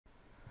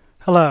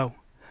Hello,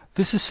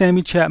 this is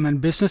Sammy Chapman,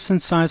 Business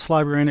and Science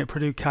Librarian at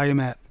Purdue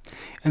Calumet.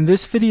 In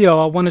this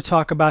video, I want to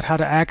talk about how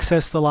to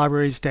access the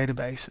library's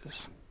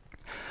databases.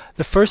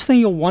 The first thing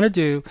you'll want to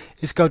do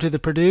is go to the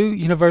Purdue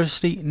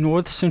University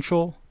North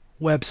Central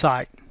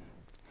website.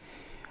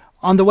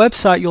 On the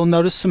website, you'll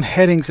notice some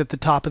headings at the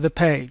top of the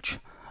page.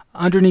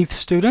 Underneath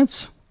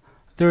Students,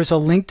 there is a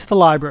link to the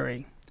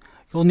library.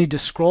 You'll need to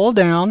scroll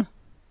down,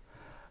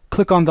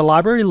 click on the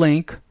library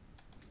link,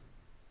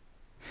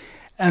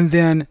 and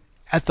then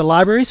at the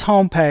library's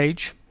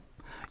homepage,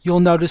 you'll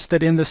notice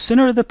that in the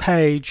center of the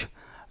page,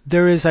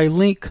 there is a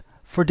link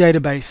for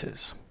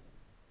databases.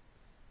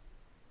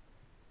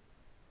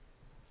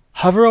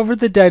 Hover over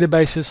the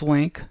databases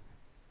link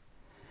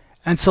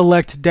and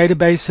select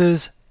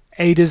Databases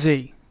A to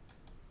Z.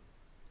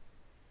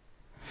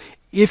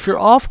 If you're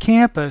off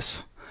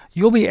campus,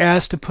 you'll be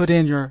asked to put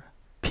in your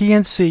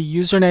PNC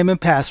username and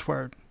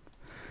password.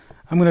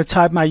 I'm going to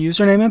type my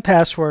username and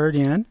password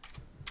in.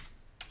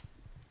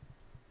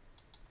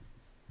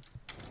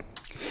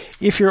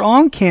 If you're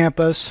on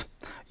campus,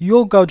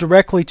 you'll go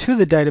directly to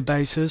the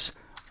databases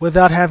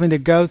without having to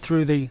go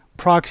through the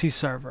proxy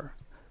server.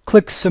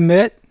 Click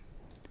Submit,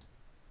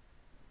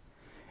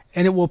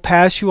 and it will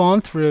pass you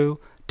on through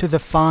to the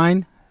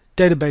Find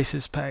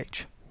Databases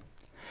page.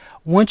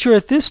 Once you're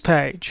at this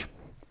page,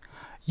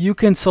 you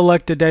can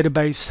select a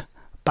database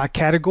by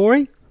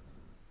category,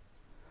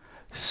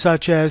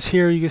 such as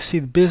here you can see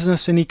the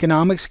Business and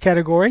Economics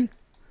category.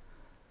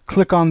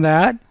 Click on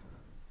that,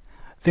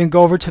 then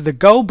go over to the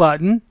Go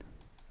button,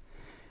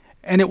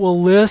 and it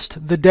will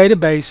list the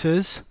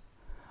databases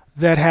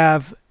that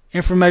have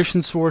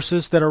information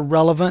sources that are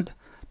relevant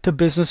to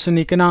business and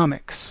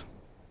economics.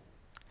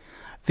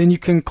 Then you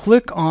can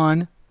click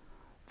on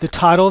the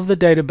title of the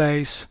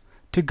database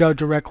to go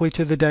directly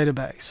to the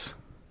database.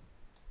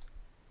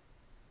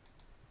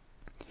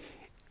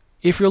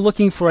 If you're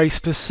looking for a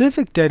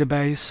specific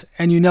database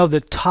and you know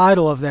the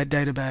title of that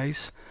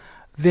database,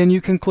 then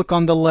you can click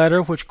on the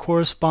letter which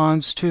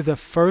corresponds to the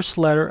first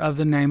letter of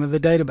the name of the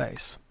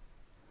database.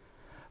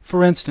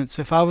 For instance,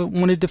 if I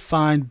wanted to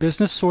find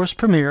Business Source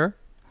Premier,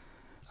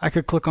 I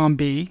could click on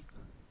B,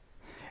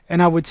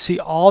 and I would see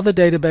all the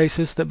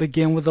databases that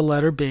begin with the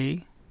letter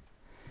B.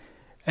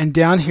 And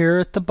down here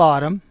at the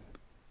bottom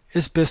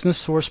is Business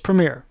Source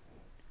Premier.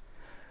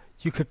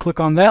 You could click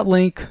on that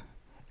link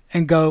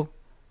and go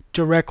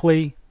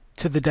directly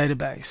to the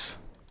database.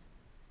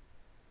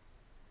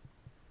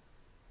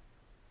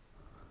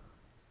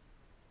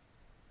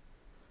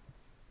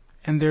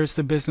 And there's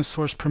the Business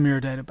Source Premier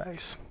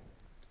database.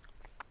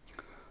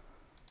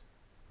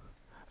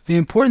 The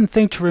important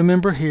thing to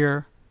remember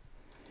here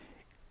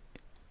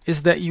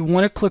is that you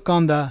want to click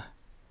on the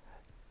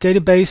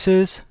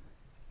Databases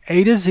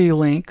A to Z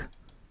link,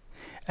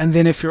 and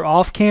then if you're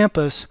off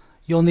campus,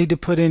 you'll need to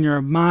put in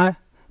your My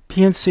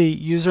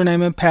PNC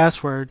username and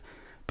password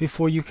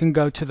before you can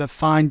go to the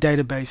Find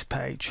Database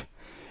page.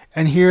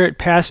 And here it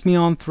passed me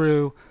on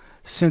through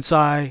since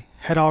I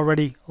had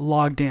already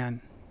logged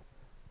in.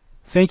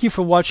 Thank you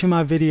for watching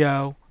my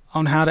video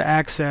on how to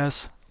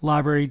access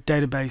library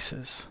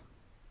databases.